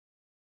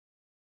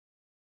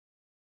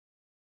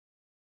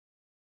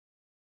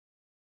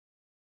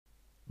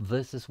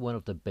This is one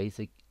of the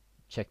basic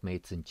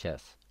checkmates in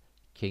chess.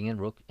 King and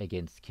rook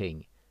against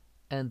king.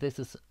 And this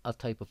is a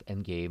type of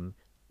endgame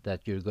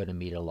that you're going to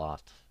meet a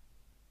lot.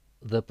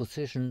 The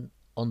position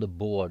on the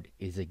board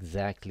is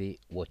exactly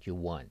what you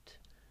want.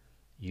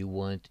 You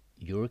want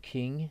your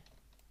king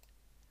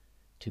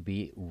to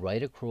be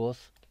right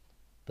across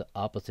the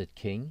opposite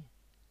king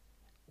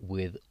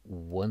with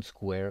one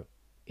square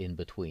in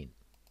between.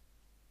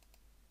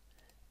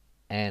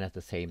 And at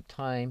the same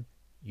time,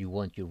 you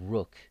want your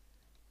rook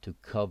to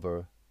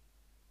cover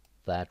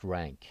that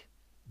rank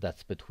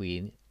that's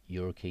between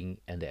your king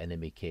and the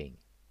enemy king.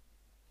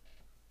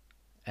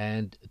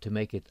 And to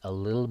make it a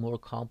little more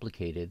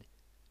complicated,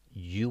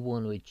 you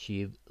want to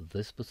achieve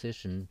this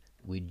position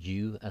with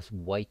you as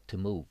white to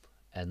move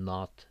and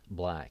not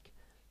black.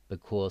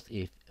 Because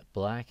if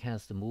black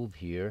has to move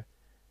here,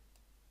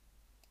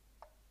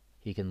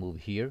 he can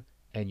move here,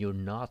 and you're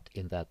not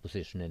in that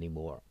position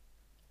anymore.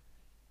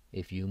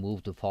 If you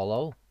move to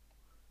follow,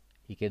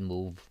 he can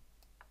move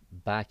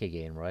back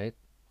again, right?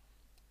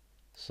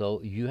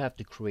 So you have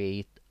to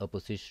create a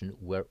position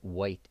where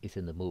white is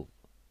in the move.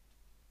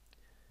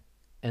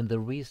 And the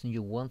reason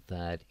you want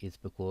that is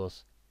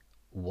because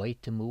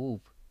white to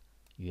move,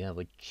 you have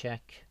a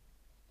check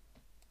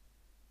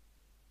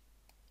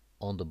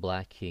on the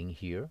black king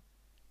here,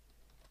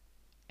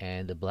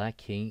 and the black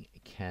king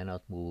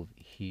cannot move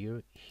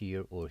here,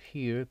 here, or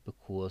here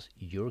because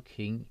your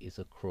king is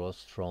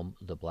across from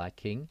the black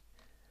king,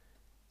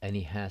 and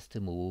he has to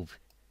move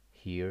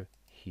here,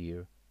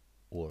 here,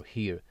 or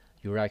here.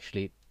 You're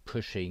actually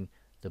pushing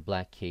the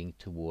black king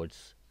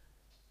towards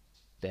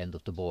the end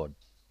of the board.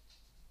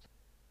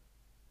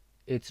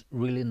 It's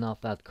really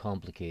not that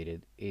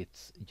complicated.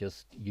 It's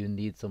just you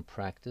need some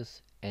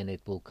practice and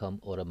it will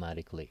come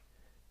automatically.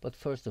 But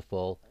first of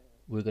all,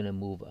 we're going to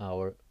move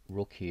our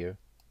rook here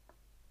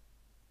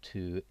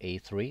to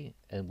a3,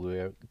 and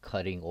we're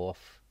cutting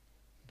off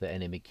the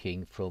enemy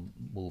king from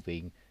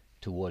moving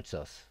towards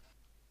us.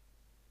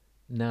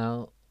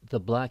 Now, the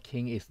black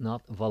king is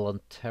not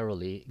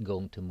voluntarily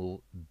going to move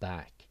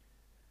back.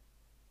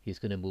 He's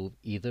going to move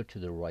either to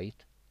the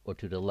right or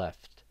to the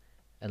left.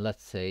 And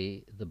let's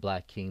say the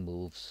black king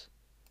moves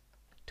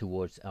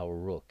towards our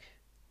rook.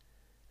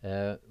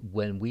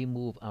 When we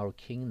move our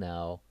king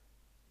now,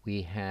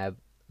 we have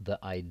the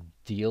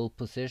ideal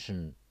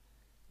position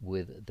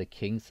with the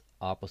kings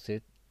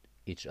opposite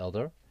each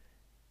other,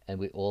 and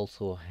we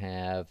also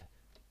have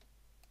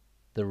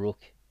the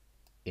rook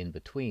in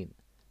between.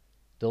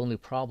 The only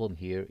problem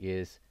here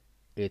is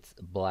it's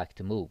black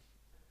to move.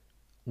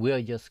 We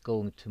are just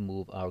going to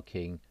move our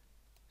king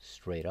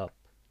straight up.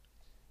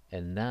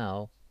 And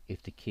now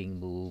if the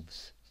king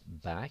moves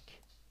back,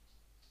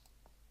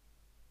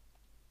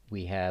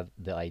 we have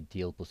the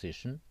ideal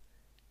position,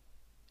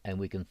 and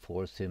we can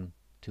force him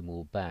to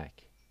move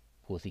back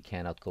because he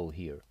cannot go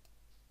here.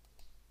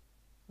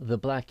 The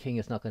black king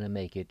is not going to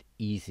make it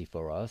easy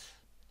for us,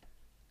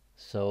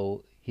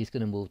 so he's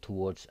going to move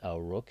towards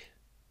our rook,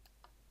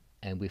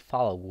 and we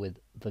follow with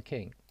the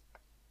king.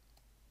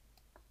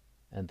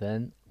 And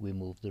then we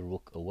move the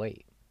rook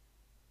away.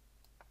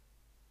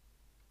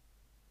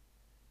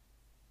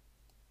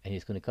 And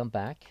he's going to come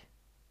back,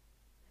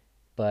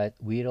 but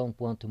we don't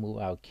want to move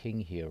our king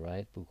here,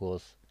 right?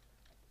 Because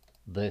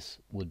this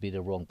would be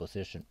the wrong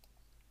position.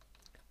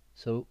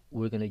 So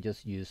we're going to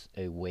just use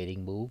a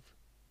waiting move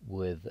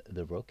with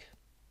the rook.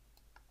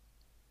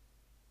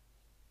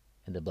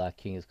 And the black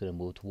king is going to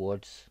move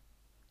towards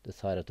the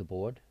side of the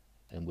board,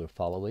 and we're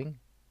following.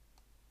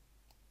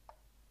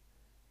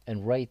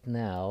 And right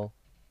now,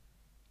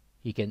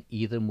 he can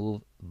either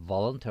move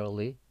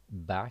voluntarily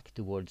back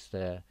towards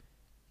the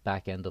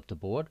back end of the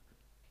board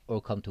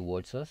or come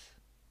towards us.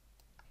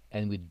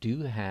 And we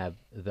do have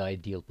the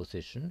ideal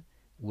position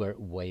where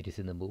white is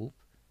in the move,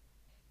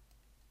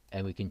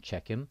 and we can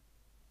check him,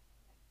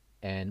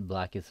 and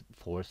black is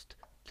forced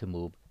to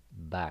move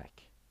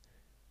back.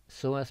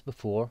 So as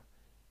before,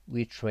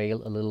 we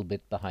trail a little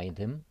bit behind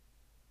him,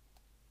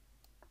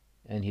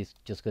 and he's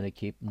just going to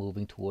keep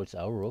moving towards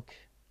our rook.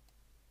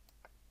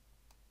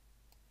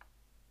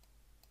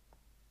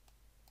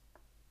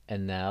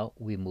 And now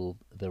we move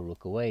the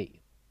rook away.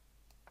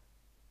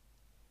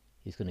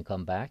 He's going to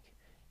come back,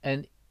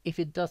 and if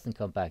it doesn't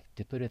come back,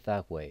 to put it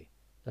that way,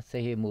 let's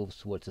say he moves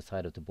towards the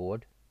side of the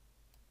board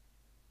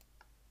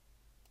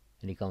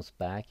and he comes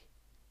back,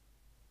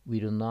 we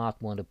do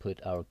not want to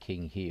put our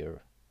king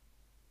here,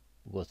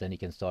 because then he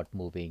can start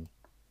moving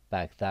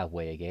back that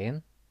way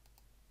again.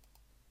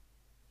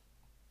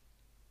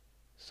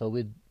 So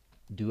we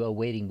do a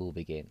waiting move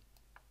again.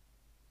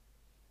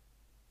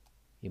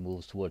 He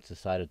moves towards the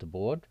side of the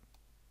board,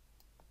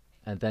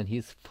 and then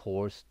he's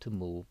forced to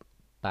move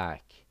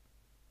back,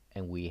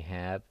 and we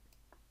have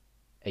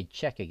a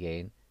check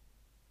again,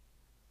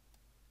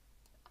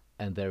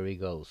 and there he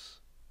goes.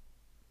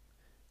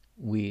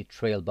 We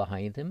trail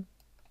behind him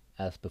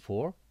as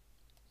before,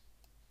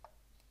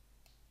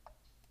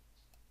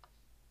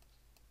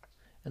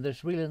 and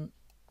there's really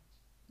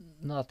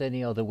not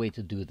any other way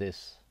to do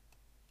this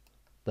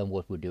than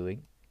what we're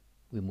doing.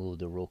 We move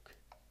the rook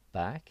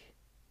back,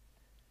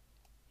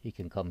 He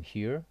can come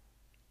here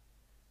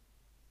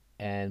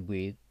and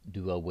we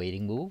do a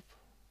waiting move.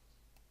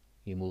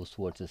 He moves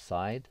towards the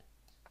side,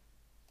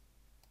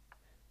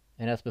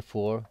 and as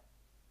before,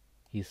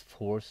 he's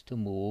forced to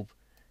move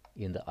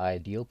in the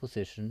ideal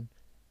position,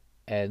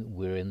 and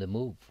we're in the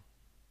move.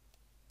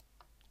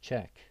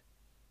 Check.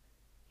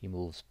 He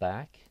moves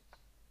back,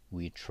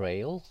 we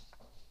trail,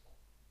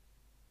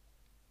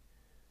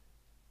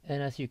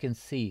 and as you can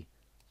see,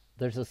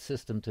 there's a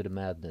system to the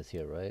madness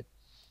here, right?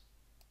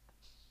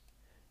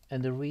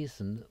 And the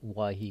reason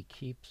why he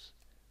keeps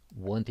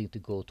wanting to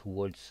go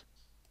towards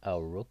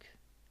our rook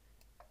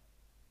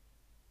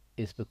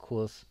is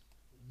because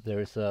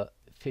there's a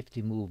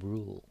 50 move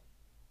rule.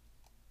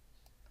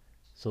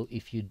 So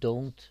if you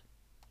don't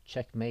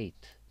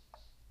checkmate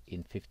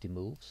in 50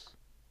 moves,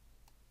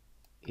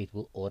 it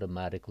will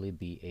automatically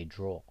be a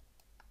draw.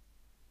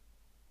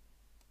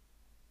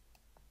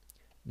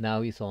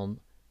 Now he's on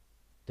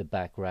the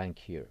back rank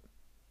here,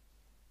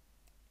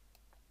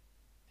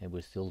 and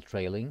we're still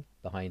trailing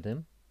behind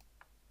him.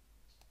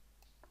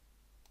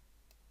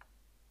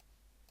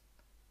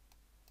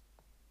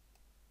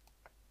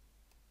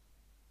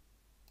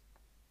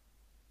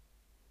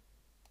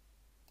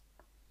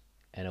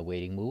 And a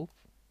waiting move.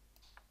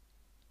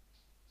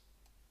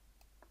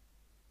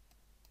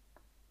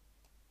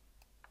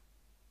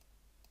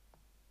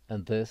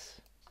 And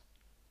this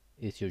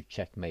is your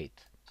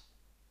checkmate.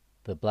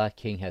 The black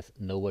king has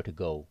nowhere to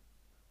go.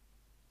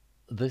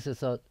 This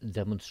is a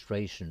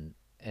demonstration,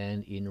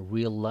 and in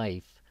real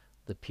life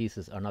the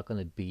pieces are not going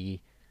to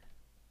be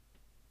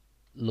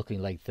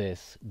looking like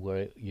this,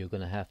 where you're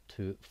going to have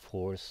to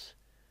force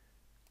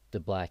the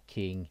black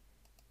king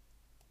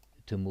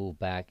to move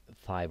back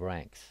 5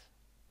 ranks.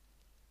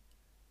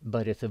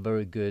 But it's a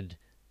very good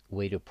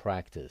way to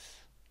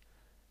practice.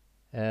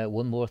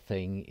 One more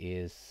thing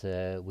is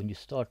when you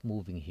start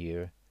moving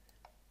here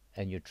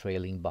and you're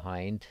trailing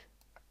behind,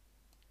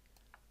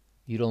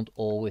 you don't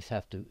always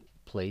have to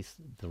place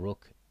the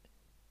rook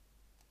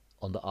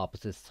on the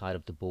opposite side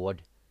of the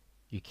board.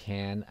 You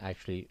can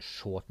actually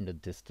shorten the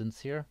distance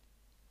here.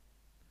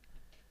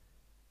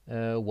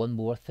 One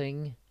more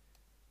thing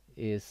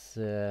is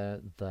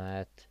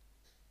that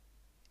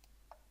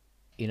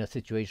in a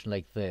situation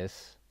like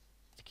this,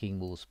 the king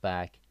moves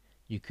back,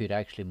 you could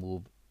actually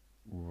move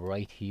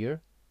right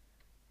here,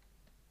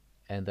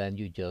 and then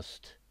you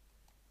just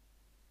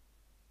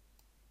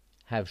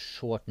have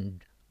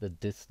shortened the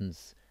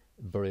distance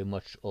very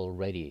much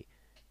already,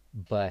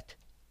 but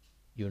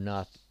you're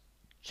not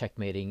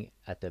checkmating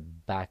at the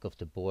back of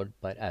the board,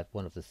 but at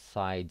one of the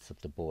sides of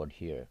the board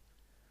here.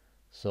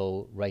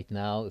 So right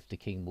now, if the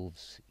king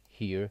moves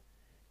here,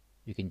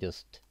 you can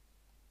just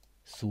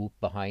swoop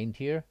behind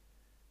here,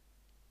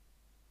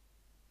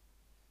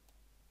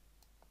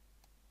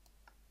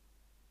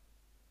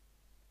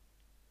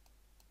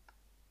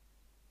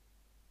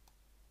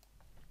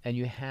 and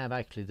you have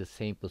actually the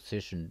same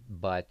position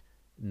but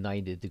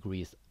 90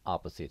 degrees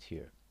opposite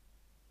here.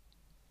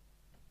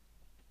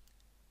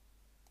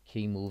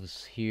 King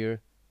moves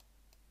here,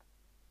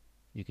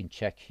 you can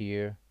check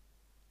here.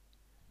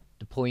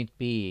 The point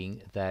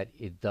being that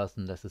it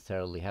doesn't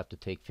necessarily have to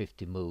take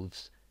 50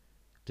 moves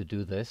to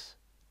do this.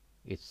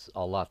 It's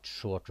a lot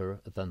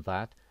shorter than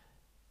that,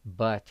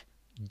 but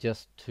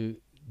just to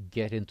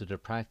get into the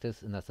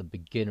practice, and as a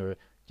beginner,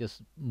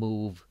 just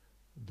move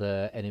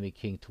the enemy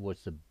king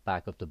towards the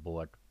back of the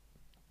board.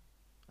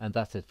 And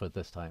that's it for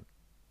this time.